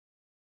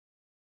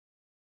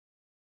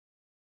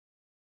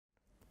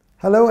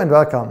Hello and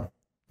welcome.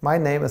 My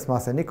name is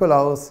Marcel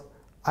Nicolaus.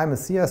 I'm a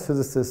sea ice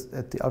physicist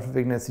at the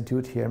Alfred-Wegener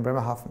Institute here in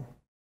Bremerhaven.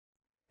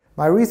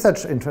 My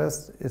research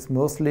interest is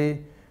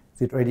mostly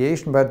the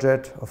radiation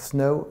budget of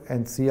snow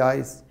and sea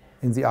ice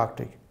in the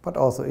Arctic, but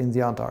also in the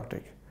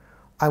Antarctic.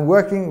 I'm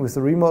working with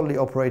a remotely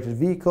operated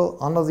vehicle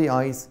under the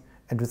ice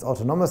and with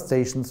autonomous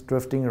stations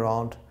drifting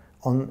around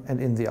on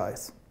and in the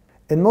ice.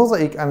 In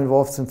MOSAiC, I'm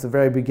involved since the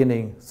very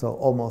beginning, so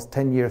almost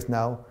 10 years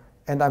now,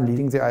 and I'm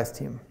leading the ice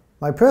team.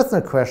 My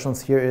personal questions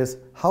here is,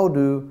 how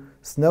do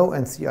snow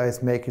and sea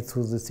ice make it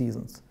through the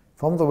seasons?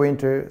 From the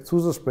winter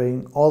through the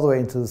spring, all the way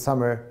into the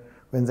summer,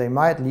 when they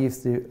might leave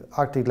the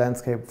Arctic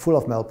landscape full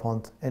of melt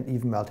ponds and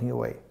even melting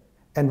away.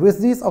 And with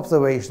these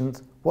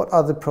observations, what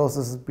are the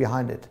processes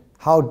behind it?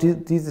 How do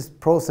these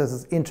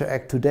processes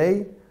interact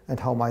today, and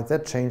how might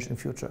that change in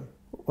future?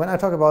 When I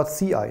talk about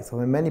sea ice, or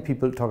when many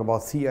people talk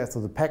about sea ice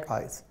or the pack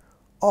ice,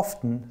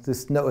 often the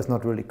snow is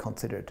not really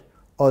considered.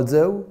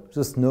 Although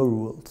the snow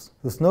rules.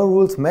 The snow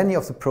rules many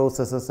of the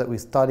processes that we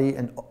study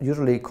and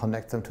usually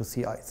connect them to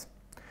sea ice.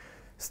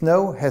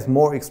 Snow has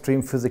more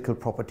extreme physical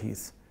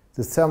properties.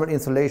 The thermal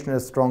insulation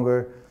is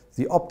stronger.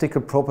 The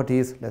optical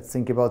properties, let's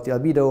think about the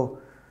albedo,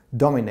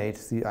 dominate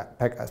the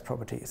pack ice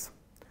properties.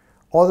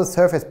 All the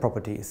surface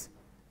properties,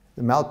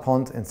 the melt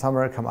ponds in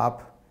summer come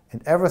up,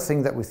 and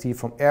everything that we see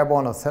from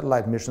airborne or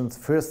satellite missions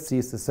first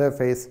sees the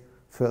surface,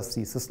 first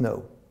sees the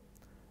snow.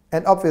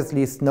 And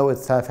obviously snow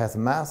itself has a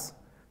mass,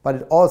 but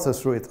it also,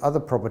 through its other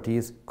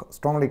properties,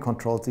 strongly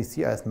controls the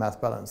sea ice mass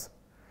balance.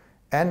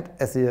 And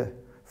as a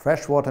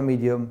freshwater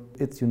medium,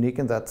 it's unique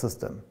in that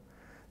system.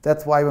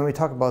 That's why when we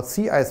talk about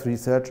sea ice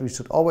research, we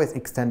should always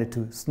extend it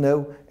to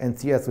snow and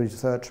sea ice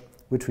research,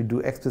 which we do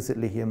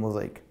explicitly here in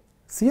MOSAiC.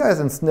 Sea ice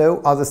and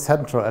snow are the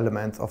central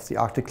elements of the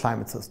Arctic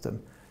climate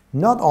system,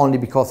 not only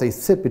because they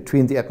sit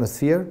between the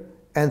atmosphere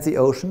and the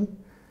ocean,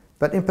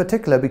 but in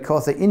particular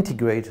because they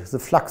integrate the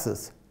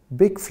fluxes,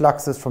 big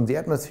fluxes from the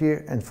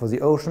atmosphere and for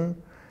the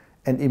ocean,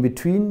 and in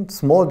between,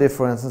 small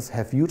differences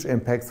have huge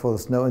impacts for the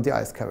snow and the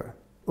ice cover.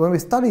 When we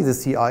study the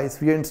sea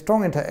ice, we are in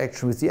strong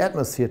interaction with the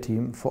atmosphere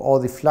team for all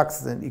the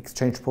fluxes and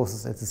exchange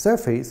processes at the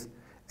surface,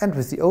 and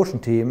with the ocean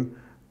team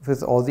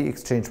with all the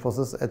exchange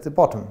processes at the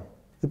bottom.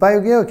 The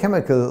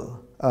biogeochemical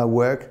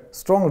work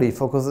strongly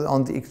focuses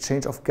on the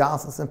exchange of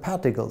gases and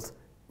particles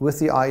with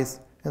the ice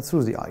and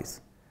through the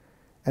ice.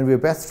 And we are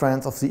best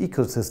friends of the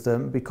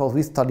ecosystem because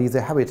we study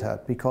the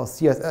habitat, because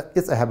sea ice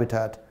is a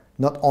habitat,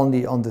 not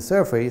only on the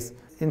surface,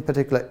 in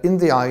particular in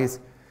the ice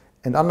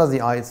and under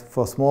the ice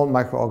for small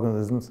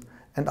microorganisms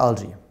and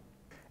algae.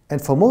 And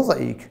for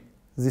MOSAiC,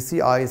 the sea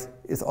ice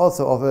is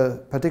also of a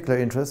particular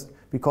interest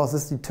because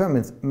this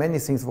determines many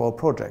things of our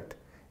project.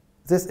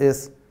 This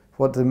is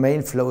what the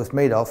main flow is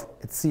made of.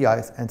 It's sea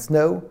ice and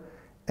snow,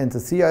 and the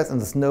sea ice and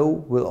the snow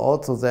will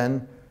also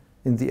then,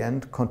 in the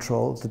end,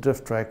 control the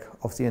drift track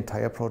of the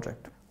entire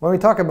project. When we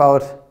talk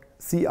about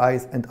sea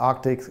ice and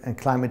Arctic and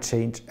climate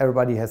change,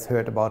 everybody has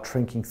heard about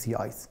shrinking sea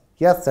ice.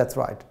 Yes, that's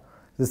right.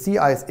 The sea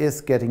ice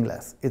is getting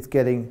less. It's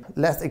getting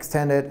less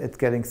extended, it's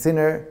getting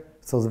thinner,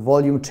 so the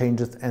volume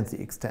changes and the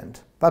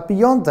extent. But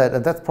beyond that,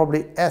 and that's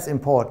probably as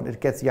important,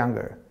 it gets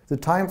younger. The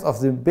times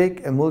of the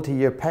big and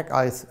multi-year pack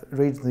ice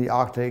region in the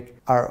Arctic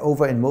are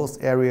over in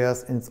most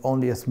areas, and it's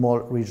only a small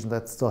region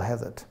that still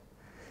has it.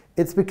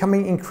 It's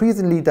becoming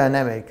increasingly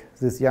dynamic,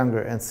 this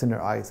younger and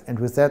thinner ice, and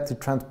with that the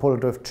transporter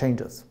drift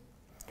changes.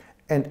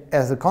 And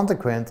as a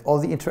consequence, all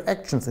the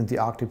interactions in the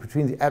Arctic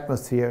between the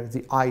atmosphere,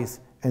 the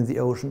ice and the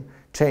ocean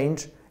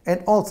change,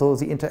 and also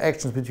the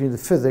interactions between the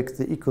physics,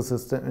 the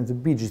ecosystem and the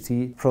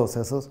BGC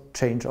processes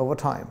change over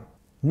time.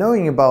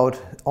 Knowing about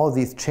all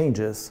these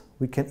changes,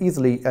 we can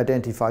easily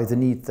identify the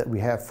needs that we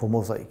have for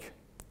MOSAiC.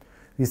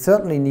 We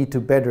certainly need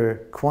to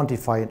better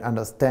quantify and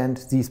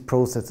understand these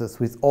processes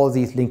with all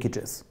these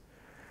linkages.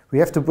 We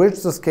have to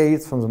bridge the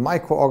scales from the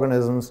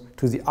microorganisms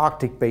to the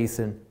Arctic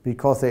basin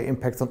because there are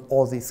impacts on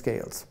all these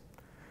scales.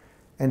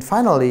 And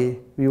finally,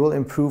 we will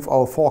improve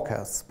our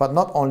forecasts, but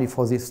not only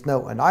for the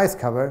snow and ice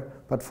cover,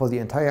 but for the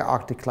entire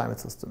Arctic climate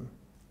system.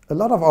 A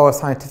lot of our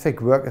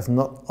scientific work is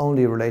not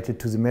only related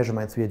to the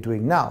measurements we are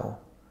doing now,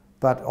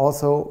 but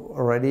also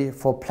already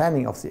for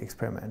planning of the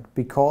experiment,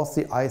 because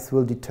the ice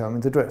will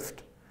determine the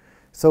drift.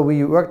 So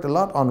we worked a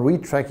lot on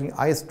retracking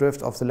ice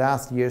drift of the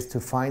last years to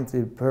find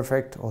the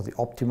perfect or the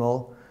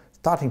optimal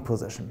starting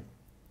position.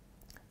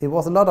 It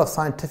was a lot of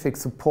scientific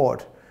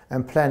support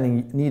and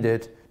planning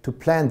needed to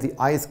plan the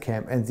ice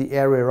camp and the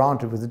area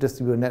around it with the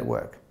distributed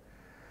network.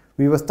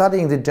 We were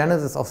studying the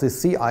genesis of the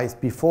sea ice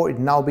before it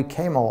now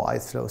became our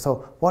ice flow.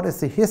 So what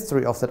is the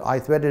history of that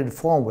ice? Where did it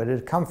form? Where did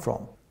it come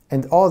from?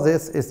 And all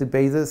this is the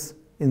basis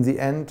in the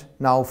end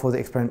now for the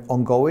experiment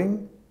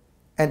ongoing.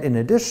 And in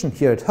addition,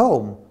 here at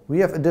home, we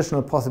have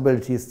additional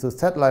possibilities to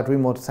satellite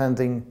remote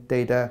sensing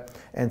data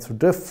and through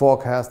drift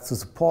forecasts to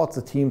support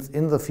the teams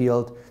in the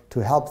field to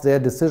help their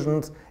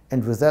decisions,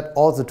 and with that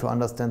also to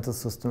understand the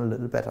system a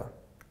little better.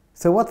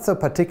 So what's so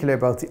particular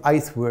about the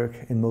ice work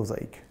in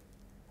MOSAiC?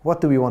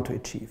 What do we want to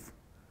achieve?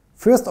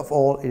 First of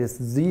all, it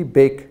is the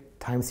big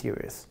time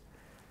series.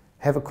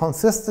 have a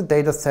consistent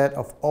data set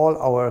of all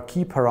our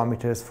key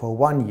parameters for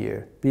 1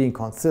 year, being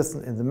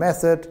consistent in the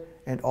method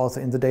and also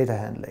in the data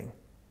handling.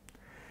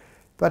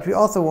 But we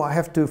also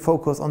have to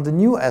focus on the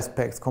new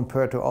aspects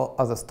compared to all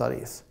other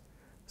studies.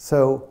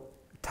 So,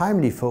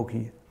 timely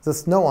foci, the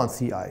snow on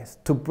sea ice,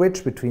 to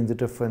bridge between the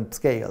different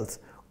scales,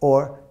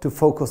 or to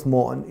focus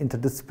more on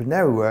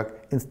interdisciplinary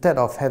work instead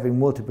of having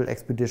multiple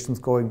expeditions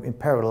going in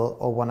parallel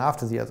or one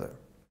after the other.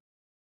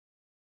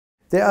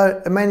 There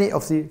are many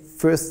of the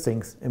first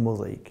things in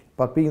MOSAiC,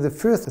 but being the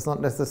first is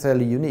not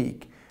necessarily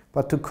unique,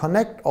 but to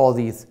connect all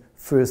these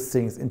first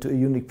things into a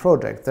unique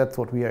project, that's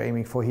what we are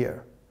aiming for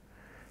here.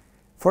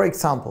 For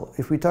example,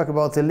 if we talk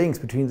about the links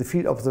between the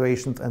field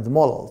observations and the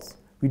models,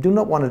 we do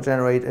not want to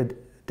generate a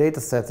data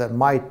set that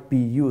might be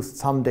used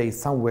someday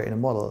somewhere in a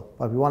model,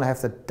 but we want to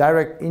have that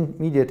direct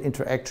immediate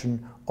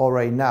interaction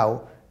already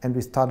now, and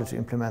we started to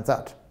implement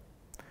that.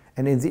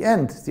 And in the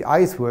end, the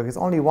ice work is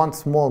only one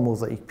small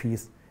MOSAiC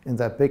piece in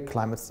that big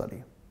climate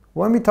study.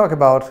 When we talk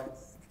about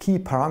key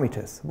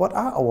parameters, what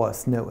are our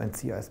snow and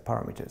sea ice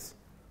parameters?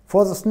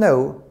 For the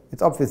snow,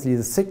 it's obviously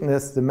the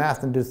thickness, the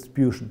mass and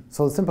distribution.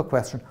 So the simple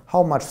question,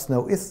 how much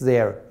snow is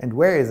there and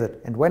where is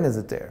it and when is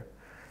it there?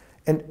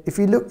 And if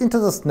we look into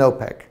the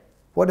snowpack,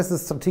 what is the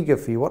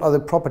stratigraphy, what are the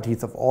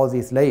properties of all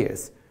these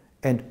layers?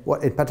 And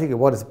what, in particular,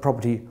 what is the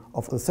property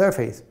of the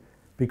surface?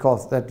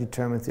 Because that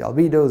determines the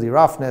albedo, the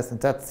roughness, and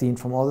that's seen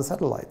from all the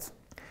satellites.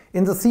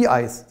 In the sea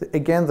ice,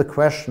 again, the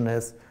question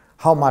is,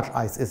 how much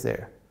ice is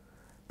there?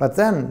 But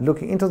then,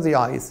 looking into the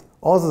ice,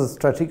 also the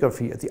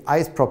stratigraphy, the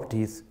ice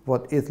properties,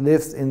 what it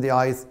lives in the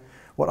ice,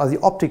 what are the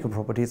optical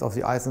properties of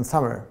the ice in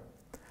summer?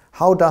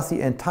 How does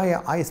the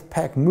entire ice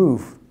pack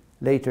move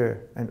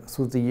later and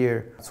through the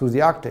year through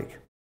the Arctic?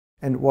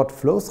 And what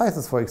flow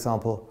sizes, for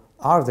example,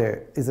 are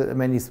there? Is it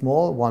many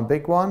small, one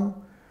big one?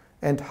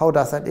 And how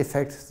does that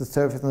affect the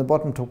surface and the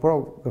bottom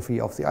topography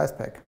of the ice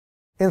pack?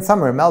 In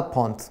summer, melt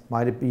ponds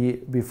might be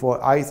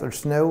before ice or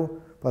snow,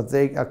 but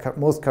they are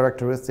most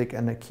characteristic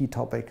and a key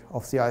topic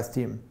of the ice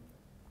team.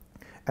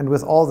 And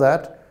with all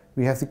that,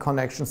 we have the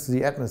connections to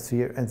the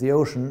atmosphere and the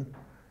ocean,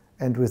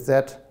 and with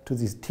that to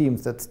these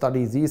teams that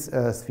study these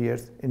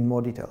spheres in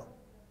more detail.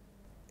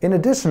 In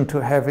addition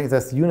to having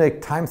this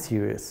unique time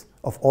series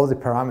of all the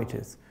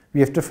parameters, we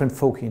have different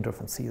foci in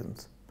different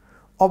seasons.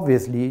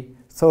 Obviously,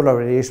 solar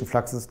radiation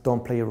fluxes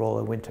don't play a role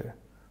in winter.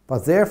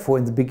 But therefore,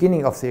 in the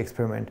beginning of the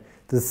experiment,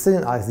 the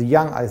thin ice, the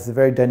young ice, the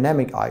very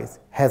dynamic ice,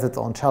 has its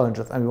own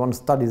challenges, and we want to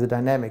study the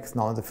dynamics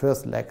now in the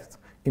first legs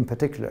in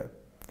particular.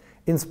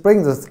 In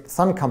spring, the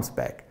sun comes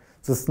back,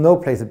 the snow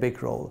plays a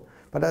big role,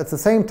 but at the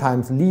same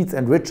time, leads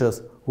and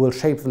ridges will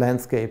shape the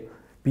landscape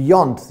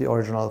beyond the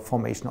original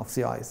formation of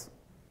the ice.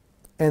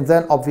 And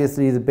then,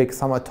 obviously, the big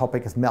summer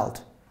topic is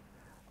melt.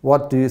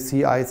 What do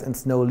sea ice and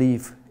snow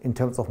leave in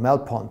terms of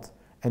melt ponds,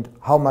 and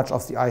how much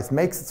of the ice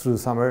makes it through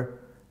summer,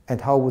 and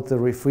how would the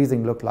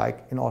refreezing look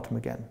like in autumn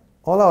again?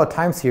 All our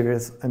time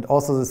series and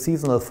also the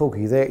seasonal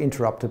foci, they are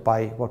interrupted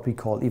by what we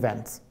call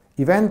events.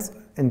 Events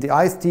in the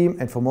ice team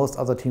and for most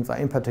other teams are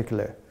in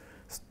particular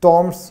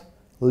storms,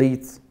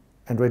 leads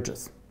and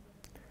ridges.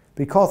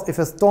 Because if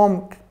a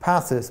storm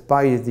passes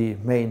by the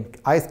main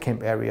ice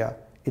camp area,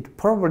 it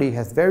probably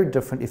has very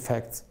different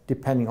effects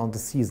depending on the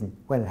season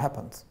when it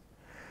happens.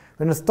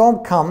 When a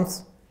storm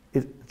comes,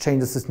 it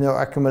changes the snow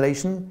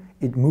accumulation,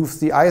 it moves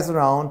the ice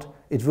around,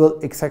 it will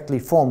exactly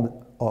form,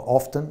 or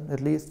often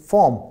at least,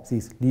 form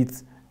these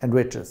leads and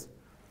ridges.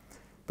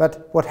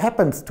 But what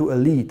happens to a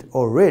lead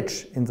or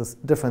ridge in the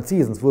different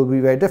seasons will be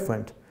very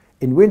different.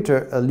 In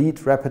winter, a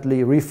lead rapidly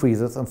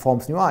refreezes and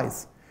forms new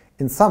ice.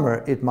 In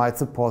summer, it might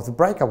support the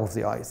breakup of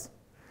the ice.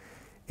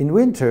 In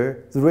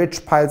winter, the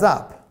ridge piles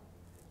up.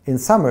 In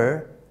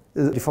summer,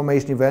 the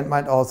deformation event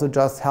might also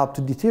just help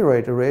to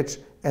deteriorate a ridge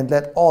and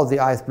let all the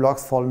ice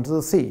blocks fall into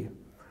the sea.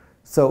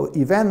 So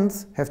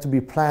events have to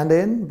be planned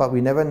in, but we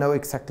never know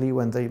exactly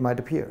when they might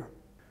appear.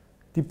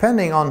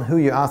 Depending on who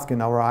you ask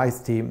in our ice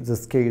team, the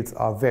scales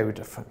are very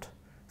different.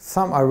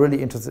 Some are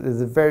really interested in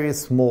the very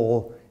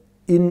small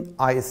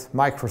in-ice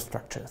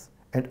microstructures,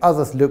 and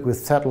others look with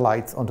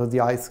satellites onto the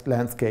ice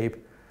landscape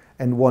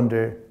and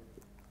wonder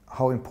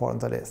how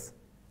important that is.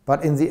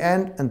 But in the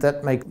end, and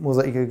that makes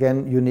MOSAiC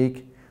again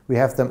unique, we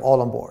have them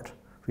all on board.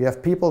 We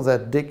have people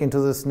that dig into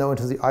the snow,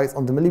 into the ice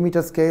on the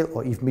millimeter scale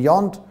or even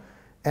beyond,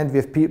 and we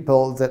have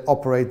people that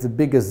operate the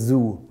biggest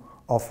zoo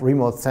of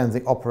remote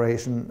sensing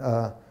operation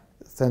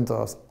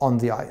sensors on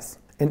the ice.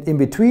 And in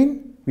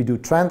between, we do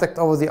transect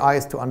over the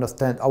ice to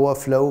understand our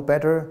flow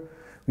better.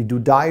 We do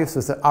dives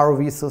with the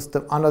ROV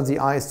system under the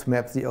ice to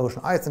map the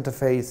ocean-ice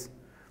interface.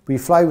 We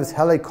fly with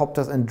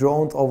helicopters and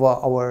drones over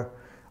our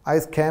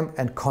ice camp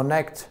and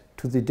connect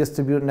to the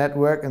distributed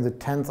network in the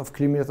tens of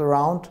kilometers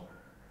around.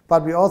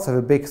 But we also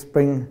have a big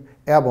spring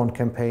airborne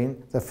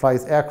campaign that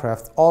flies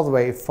aircraft all the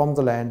way from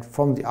the land,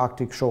 from the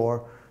Arctic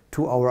shore,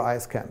 to our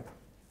ice camp.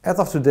 As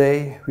of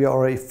today, we are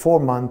already 4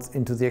 months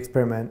into the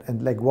experiment,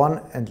 and leg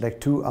 1 and leg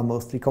 2 are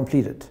mostly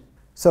completed.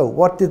 So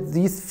what did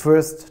these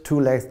first 2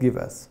 legs give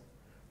us?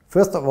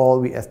 First of all,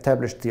 we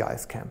established the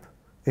ice camp.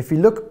 A If we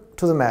look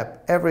to the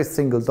map, every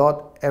single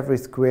dot, every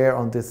square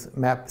on this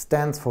map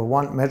stands for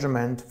one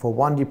measurement, for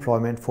one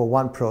deployment, for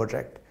one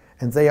project.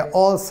 And they are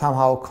all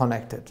somehow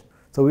connected.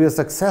 So we are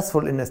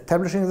successful in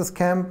establishing this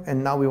camp,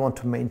 and now we want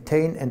to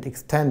maintain and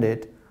extend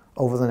it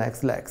over the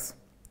next legs.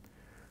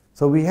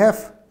 So we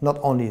have not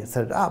only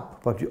set it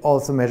up, but we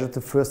also measured the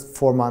first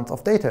 4 months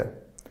of data.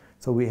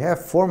 So we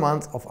have 4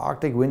 months of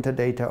Arctic winter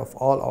data of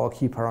all our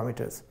key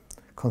parameters,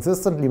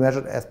 consistently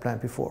measured as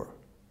planned before.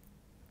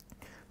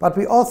 But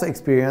we also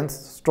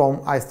experienced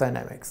strong ice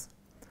dynamics.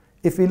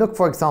 If we look,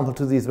 for example,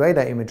 to these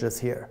radar images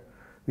here,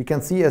 we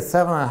can see a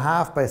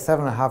 7.5 by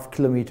 7.5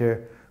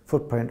 kilometer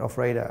footprint of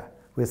radar,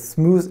 with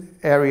smooth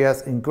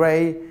areas in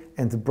gray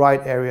and the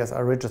bright areas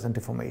are ridges and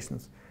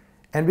deformations.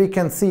 And we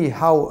can see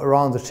how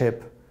around the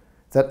ship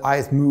that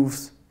ice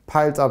moves,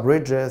 piles up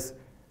ridges,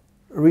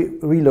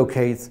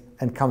 relocates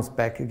and comes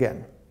back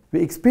again. We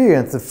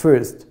experienced the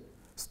first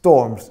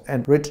storms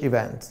and ridge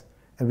events,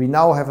 and we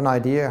now have an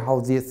idea how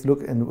these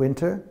look in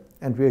winter,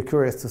 and we are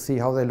curious to see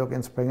how they look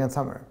in spring and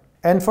summer.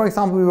 And for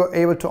example, we were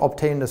able to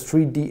obtain a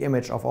 3D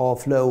image of our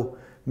flow,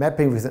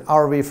 mapping with an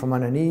ROV from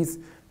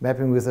underneath,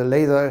 mapping with a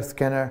laser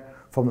scanner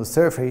from the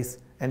surface,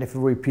 and if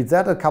we repeat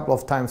that a couple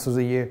of times through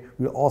the year,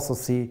 we'll also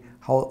see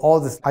how all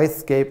this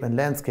icescape and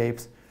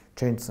landscapes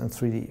changes in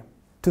 3D.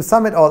 To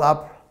sum it all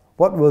up,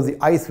 what will the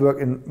ice work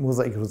in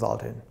MOSAiC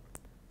result in?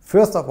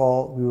 First of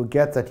all, we will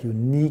get that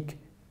unique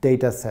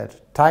data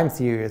set, time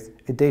series,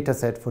 a data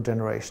set for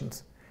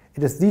generations.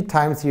 It is the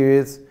time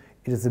series,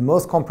 it is the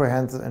most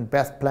comprehensive and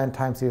best planned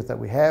time series that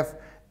we have,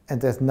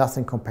 and there's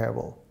nothing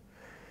comparable.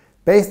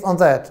 Based on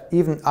that,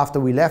 even after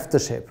we left the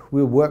ship,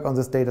 we'll work on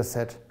this data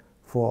set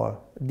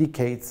for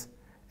decades,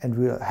 and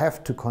we'll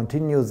have to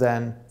continue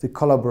then the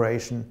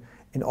collaboration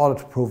in order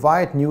to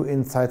provide new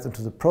insights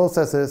into the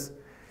processes,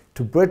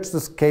 to bridge the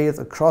scales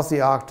across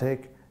the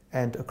Arctic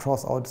and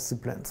across all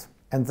disciplines.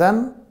 And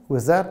then,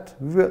 with that,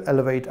 we will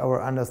elevate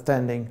our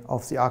understanding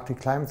of the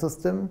Arctic climate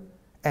system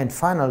and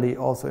finally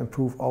also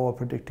improve our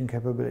predicting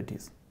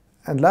capabilities.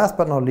 And last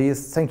but not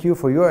least, thank you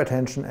for your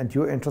attention and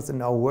your interest in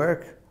our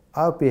work.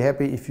 I'll be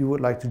happy if you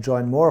would like to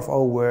join more of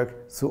our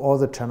work through all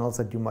the channels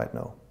that you might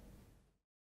know.